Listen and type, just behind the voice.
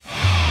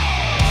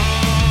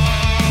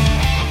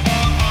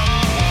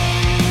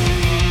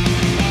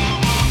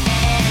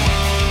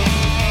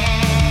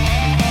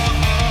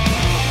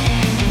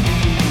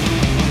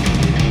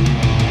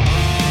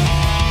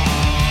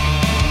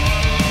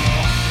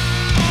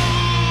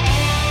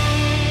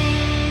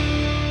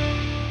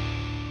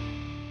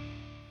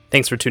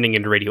Thanks for tuning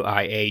into Radio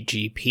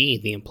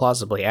IAGP, the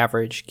Implausibly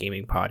Average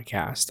Gaming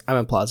Podcast.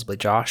 I'm Implausibly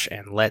Josh,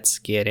 and let's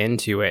get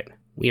into it.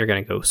 We are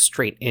going to go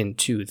straight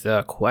into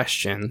the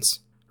questions.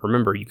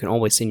 Remember, you can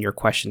always send your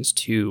questions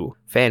to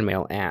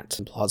fanmail at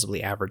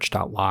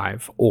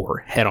implausibly.average.live or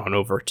head on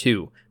over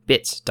to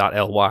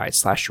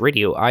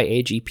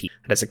bits.ly/radioiagp.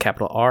 That is a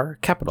capital R,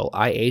 capital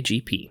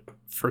IAGP.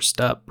 First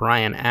up,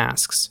 Brian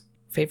asks,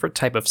 favorite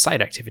type of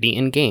side activity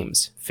in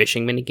games?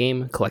 Fishing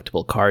minigame,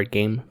 collectible card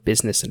game,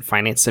 business and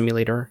finance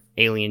simulator,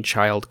 alien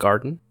child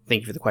garden?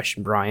 Thank you for the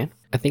question, Brian.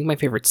 I think my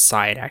favorite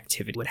side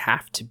activity would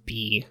have to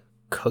be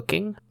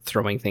cooking,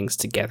 throwing things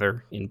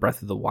together in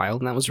Breath of the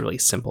Wild, and that was a really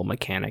simple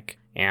mechanic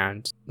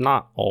and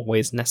not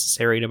always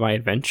necessary to my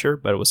adventure,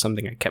 but it was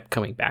something I kept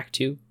coming back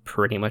to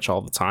pretty much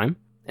all the time.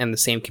 And the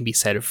same can be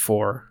said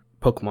for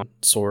Pokemon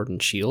Sword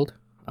and Shield.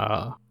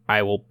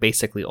 I will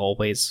basically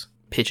always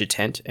pitch a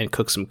tent and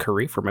cook some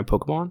curry for my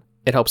Pokemon.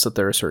 It helps that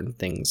there are certain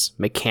things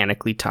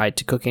mechanically tied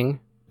to cooking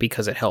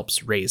because it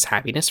helps raise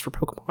happiness for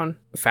Pokemon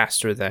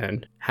faster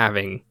than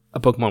having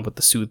a Pokemon with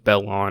the Soothe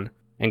Bell on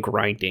and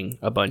grinding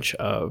a bunch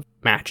of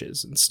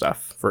matches and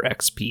stuff for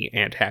XP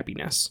and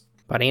happiness.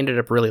 But I ended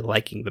up really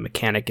liking the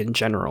mechanic in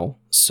general,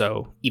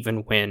 so even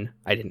when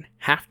I didn't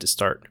have to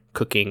start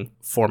cooking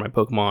for my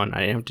Pokemon,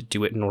 I didn't have to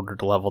do it in order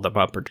to level them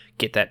up or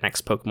get that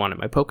next Pokemon in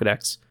my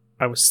Pokedex,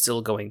 I was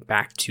still going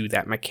back to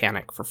that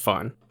mechanic for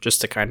fun,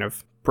 just to kind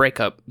of break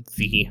up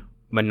the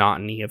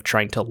monotony of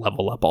trying to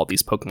level up all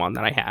these Pokemon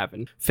that I have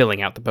and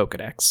filling out the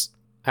Pokedex.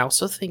 I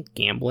also think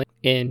gambling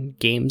in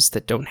games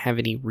that don't have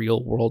any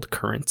real-world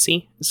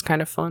currency is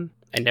kind of fun.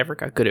 I never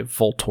got good at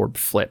Voltorb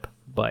Flip,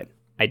 but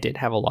I did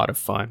have a lot of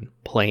fun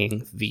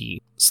playing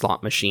the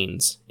slot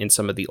machines in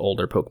some of the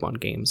older Pokemon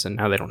games, and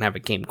now they don't have a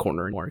game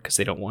corner anymore because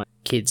they don't want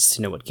kids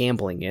to know what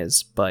gambling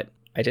is, but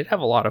I did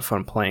have a lot of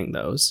fun playing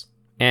those.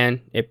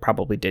 And it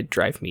probably did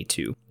drive me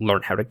to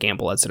learn how to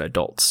gamble as an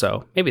adult,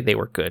 so maybe they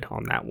were good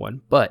on that one.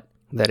 But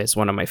that is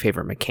one of my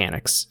favorite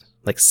mechanics,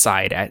 like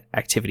side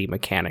activity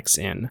mechanics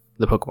in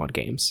the Pokemon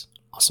games.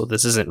 Also,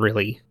 this isn't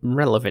really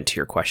relevant to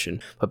your question,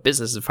 but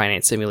business and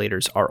finance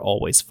simulators are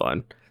always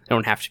fun. They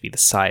don't have to be the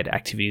side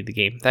activity of the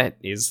game. That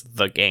is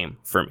the game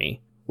for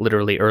me.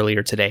 Literally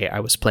earlier today, I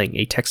was playing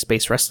a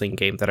text-based wrestling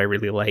game that I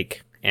really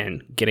like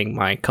and getting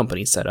my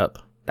company set up.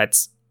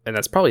 That's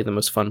probably the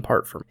most fun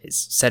part for me,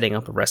 is setting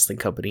up a wrestling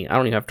company. I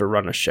don't even have to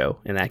run a show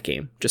in that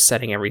game. Just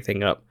setting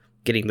everything up,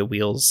 getting the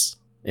wheels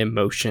in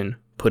motion,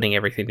 putting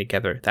everything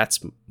together. That's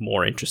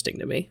more interesting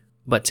to me.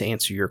 But to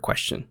answer your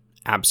question,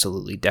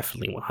 absolutely,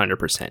 definitely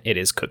 100%, it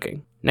is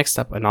cooking. Next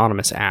up,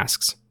 Anonymous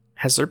asks,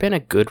 has there been a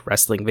good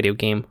wrestling video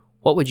game?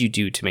 What would you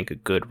do to make a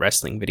good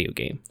wrestling video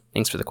game?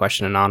 Thanks for the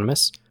question,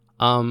 Anonymous.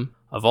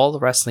 Of all the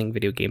wrestling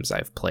video games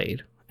I've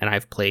played, and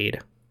I've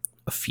played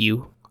a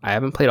few, I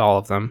haven't played all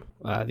of them.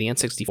 The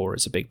N64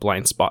 is a big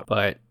blind spot,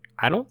 but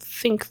I don't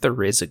think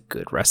there is a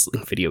good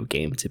wrestling video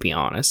game, to be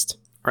honest.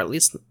 Or at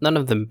least none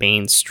of the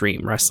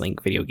mainstream wrestling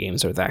video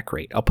games are that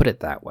great. I'll put it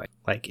that way.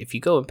 Like, if you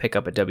go and pick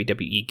up a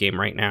WWE game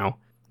right now,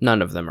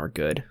 none of them are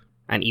good.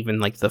 And even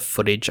like the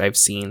footage I've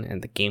seen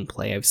and the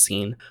gameplay I've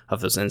seen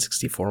of those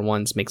N64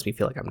 ones makes me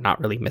feel like I'm not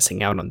really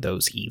missing out on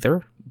those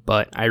either.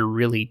 But I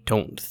really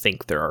don't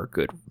think there are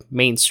good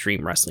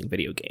mainstream wrestling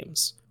video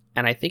games.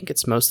 And I think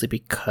it's mostly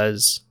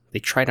because they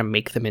try to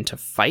make them into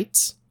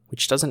fights,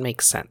 which doesn't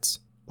make sense.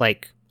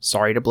 Like,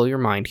 sorry to blow your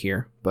mind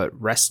here, but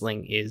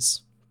wrestling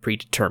is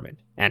predetermined,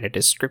 and it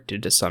is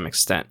scripted to some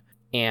extent.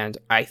 And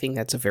I think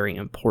that's a very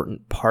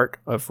important part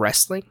of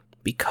wrestling,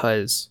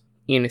 because,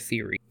 in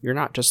theory, you're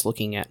not just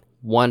looking at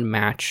one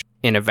match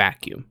in a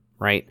vacuum,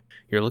 right?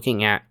 You're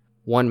looking at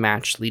one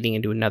match leading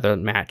into another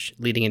match,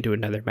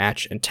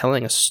 and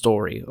telling a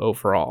story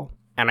overall.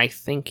 And I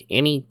think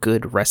any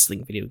good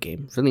wrestling video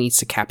game really needs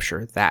to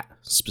capture that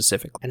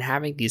specifically. And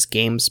having these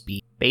games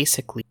be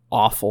basically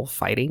awful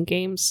fighting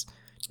games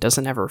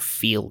doesn't ever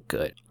feel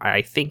good.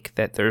 I think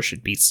that there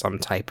should be some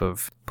type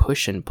of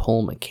push and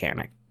pull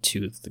mechanic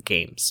to the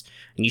games.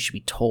 And you should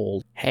be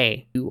told,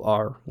 hey, you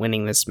are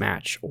winning this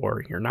match,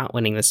 or you're not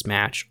winning this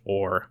match,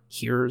 or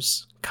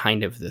here's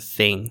kind of the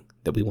thing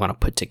that we want to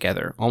put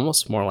together.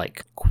 Almost more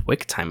like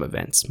quick time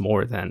events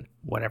more than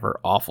whatever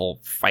awful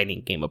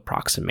fighting game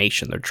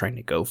approximation they're trying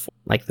to go for.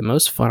 Like, the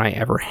most fun I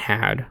ever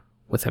had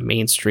with a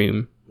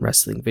mainstream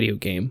wrestling video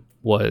game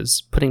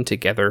was putting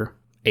together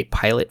a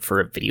pilot for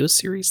a video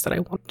series that I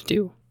wanted to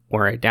do,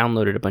 where I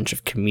downloaded a bunch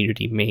of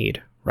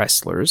community-made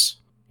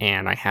wrestlers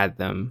and I had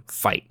them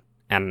fight.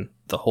 And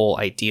the whole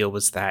idea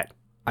was that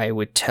I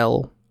would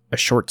tell a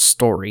short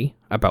story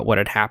about what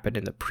had happened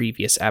in the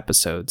previous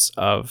episodes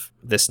of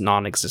this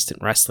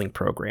non-existent wrestling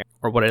program,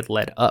 or what had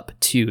led up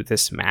to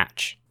this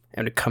match.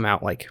 And it would come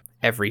out like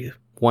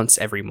once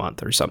every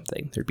month or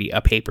something. There'd be a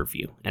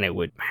pay-per-view, and it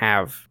would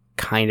have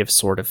kind of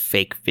sort of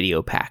fake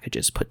video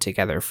packages put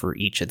together for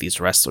each of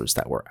these wrestlers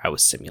that I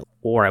was simulating.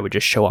 Or I would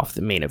just show off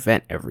the main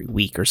event every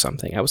week or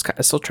something. I was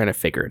still trying to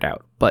figure it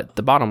out. But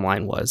the bottom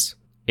line was,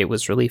 it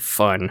was really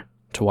fun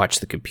to watch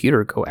the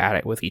computer go at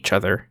it with each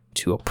other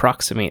to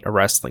approximate a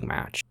wrestling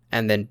match,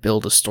 and then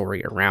build a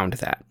story around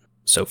that.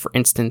 So for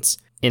instance,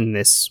 in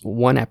this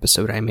one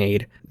episode I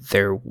made,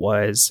 there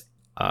was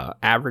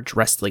average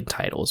wrestling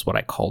title is what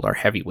I called our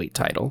heavyweight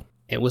title.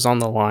 It was on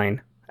the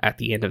line at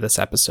the end of this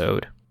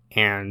episode,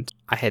 and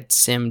I had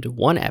simmed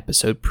one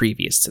episode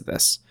previous to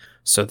this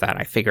so that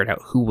I figured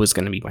out who was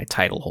going to be my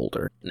title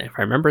holder. And if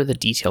I remember the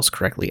details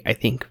correctly, I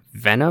think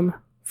Venom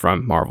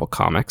from Marvel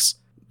Comics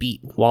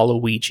beat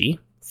Waluigi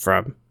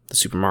from the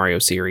Super Mario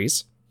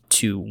series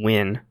to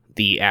win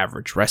the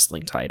average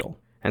wrestling title.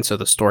 And so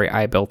the story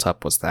I built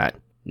up was that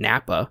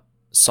Nappa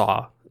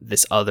saw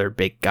this other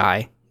big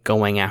guy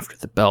going after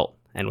the belt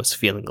and was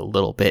feeling a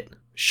little bit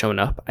shown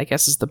up, I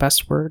guess is the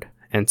best word.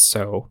 And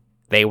so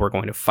they were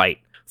going to fight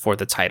for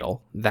the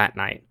title that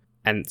night.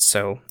 And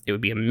so it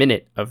would be a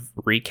minute of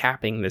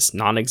recapping this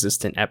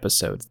non-existent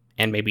episode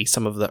and maybe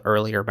some of the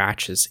earlier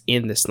matches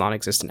in this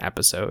non-existent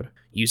episode,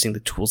 using the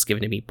tools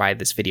given to me by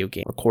this video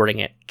game, recording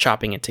it,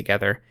 chopping it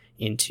together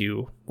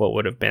into what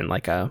would have been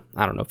like a,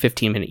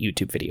 15-minute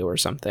YouTube video or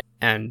something.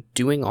 And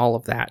doing all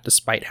of that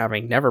despite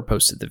having never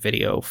posted the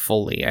video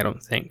fully, I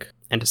don't think,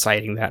 and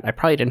deciding that I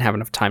probably didn't have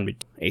enough time to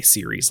do a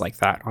series like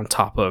that on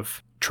top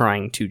of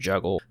trying to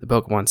juggle the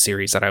Pokemon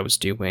series that I was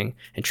doing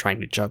and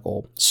trying to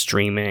juggle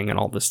streaming and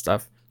all this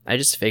stuff. I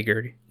just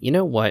figured, you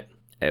know what?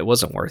 It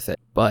wasn't worth it,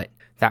 but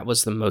that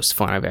was the most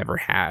fun I've ever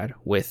had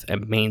with a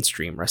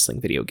mainstream wrestling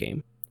video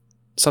game.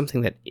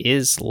 Something that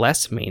is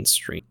less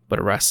mainstream, but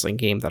a wrestling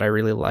game that I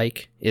really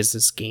like is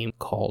this game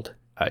called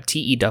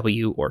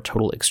TEW, or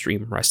Total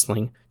Extreme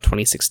Wrestling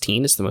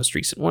 2016 is the most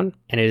recent one,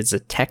 and it is a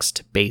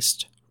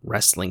text-based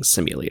wrestling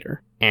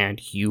simulator.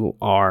 And you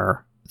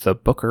are the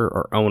booker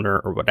or owner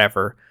or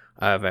whatever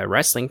of a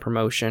wrestling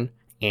promotion,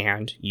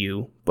 and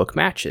you book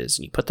matches,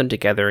 and you put them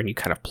together, and you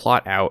kind of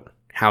plot out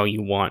how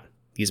you want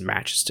these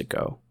matches to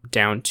go,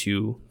 down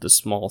to the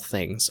small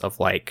things of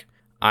like,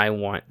 I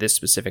want this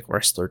specific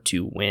wrestler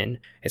to win.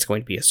 It's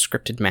going to be a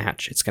scripted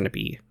match. It's going to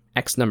be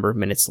X number of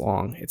minutes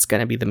long. It's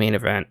going to be the main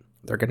event.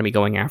 They're going to be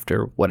going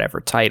after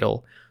whatever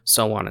title,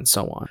 so on and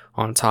so on.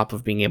 On top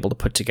of being able to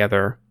put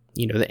together,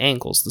 the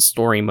angles, the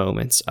story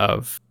moments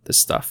of the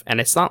stuff. And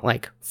it's not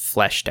like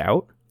fleshed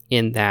out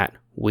in that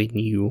when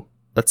you,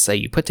 let's say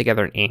you put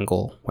together an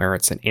angle where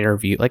it's an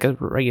interview, like a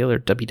regular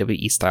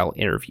WWE style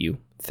interview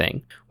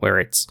thing, where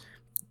it's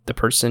the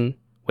person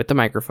with the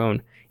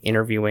microphone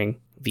interviewing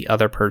the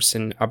other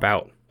person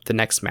about the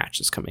next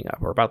match is coming up,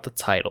 or about the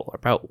title, or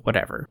about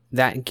whatever.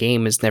 That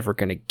game is never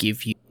going to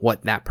give you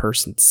what that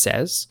person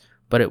says,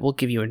 but it will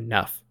give you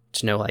enough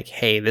to know like,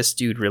 hey, this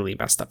dude really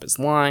messed up his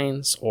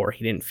lines, or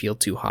he didn't feel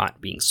too hot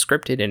being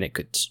scripted and it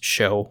could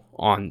show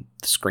on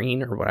the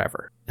screen or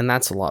whatever. And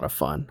that's a lot of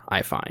fun,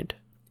 I find.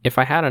 If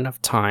I had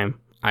enough time,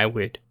 I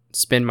would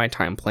spend my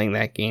time playing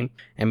that game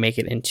and make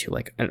it into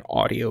like an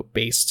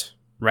audio-based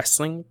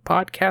wrestling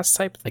podcast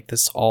type, like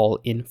this all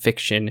in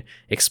fiction,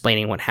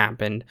 explaining what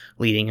happened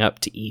leading up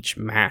to each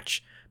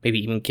match. Maybe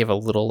even give a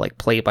little like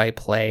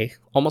play-by-play,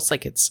 almost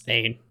like it's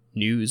a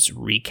news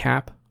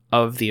recap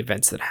of the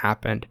events that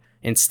happened,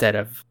 instead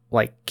of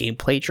like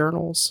gameplay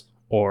journals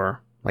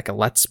or like a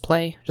let's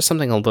play, just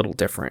something a little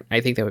different.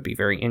 I think that would be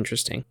very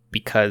interesting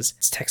because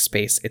it's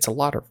text-based. It's a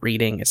lot of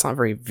reading. It's not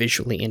very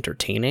visually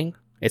entertaining.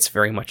 It's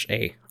very much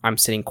I'm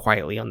sitting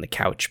quietly on the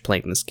couch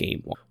playing this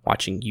game,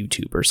 watching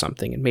YouTube or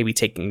something, and maybe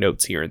taking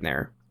notes here and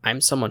there.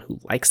 I'm someone who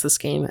likes this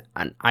game,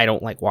 and I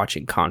don't like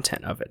watching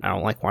content of it. I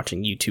don't like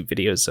watching YouTube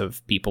videos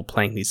of people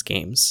playing these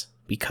games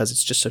because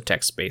it's just so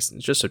text-based and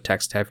it's just so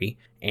text-heavy,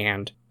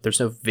 and there's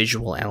no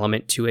visual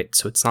element to it,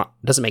 so it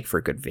doesn't make for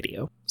a good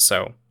video.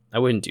 So I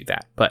wouldn't do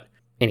that. But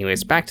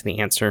anyways, back to the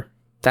answer.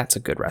 That's a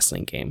good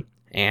wrestling game,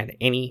 and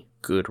any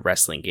good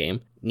wrestling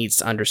game needs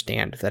to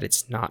understand that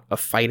it's not a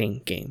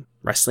fighting game.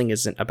 Wrestling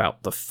isn't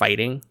about the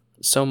fighting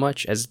so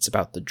much as it's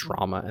about the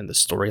drama and the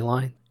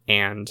storyline,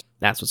 and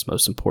that's what's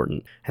most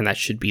important, and that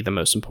should be the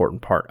most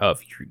important part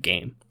of your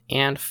game.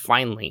 And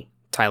finally,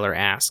 Tyler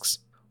asks,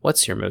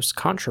 what's your most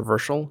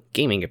controversial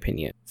gaming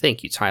opinion?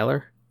 Thank you,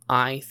 Tyler.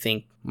 I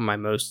think my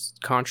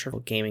most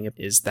controversial gaming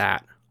is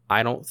that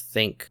I don't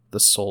think the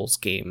Souls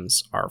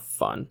games are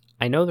fun.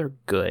 I know they're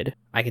good.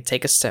 I could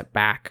take a step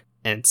back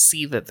and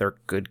see that they're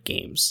good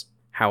games.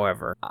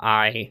 However,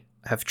 I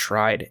have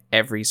tried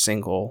every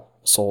single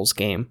Souls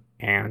game,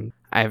 and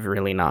I've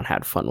really not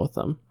had fun with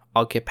them.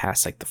 I'll get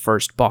past like the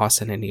first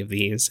boss in any of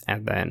these,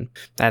 and then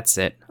that's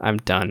it. I'm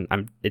done.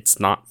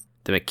 The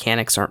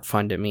mechanics aren't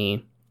fun to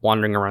me.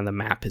 Wandering around the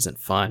map isn't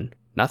fun.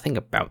 Nothing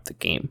about the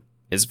game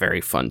is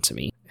very fun to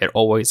me. It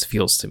always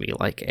feels to me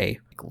like a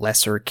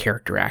lesser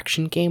character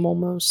action game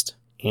almost,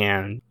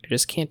 and I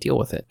just can't deal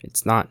with it.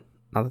 It's not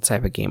the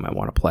type of game I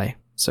want to play.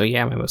 So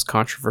yeah, my most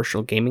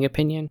controversial gaming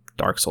opinion,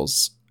 Dark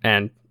Souls,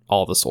 and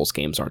all the Souls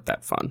games aren't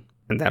that fun.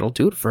 And that'll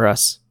do it for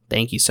us.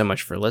 Thank you so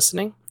much for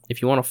listening.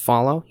 If you want to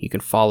follow, you can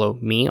follow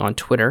me on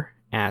Twitter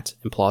at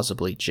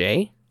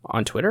implausiblyj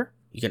on Twitter.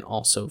 You can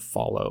also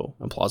follow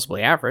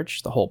Implausibly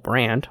Average, the whole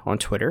brand, on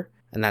Twitter,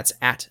 and that's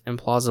at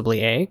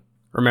implausiblya.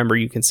 Remember,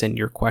 you can send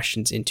your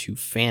questions into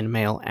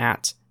fanmail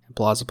at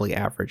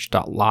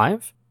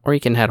implausiblyaverage.live, or you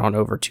can head on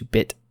over to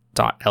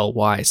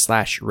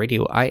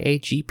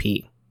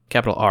bit.ly/radioiagp.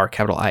 capital R,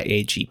 capital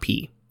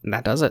IAGP. And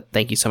that does it.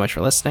 Thank you so much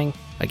for listening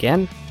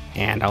again,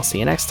 and I'll see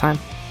you next time.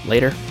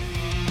 Later.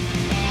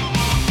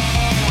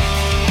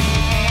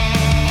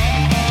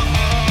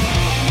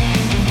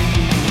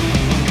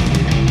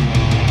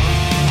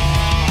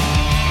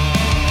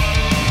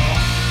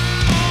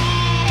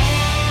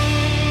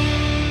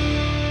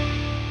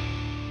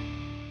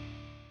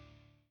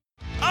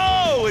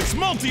 Oh, it's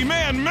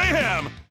multi-man mayhem!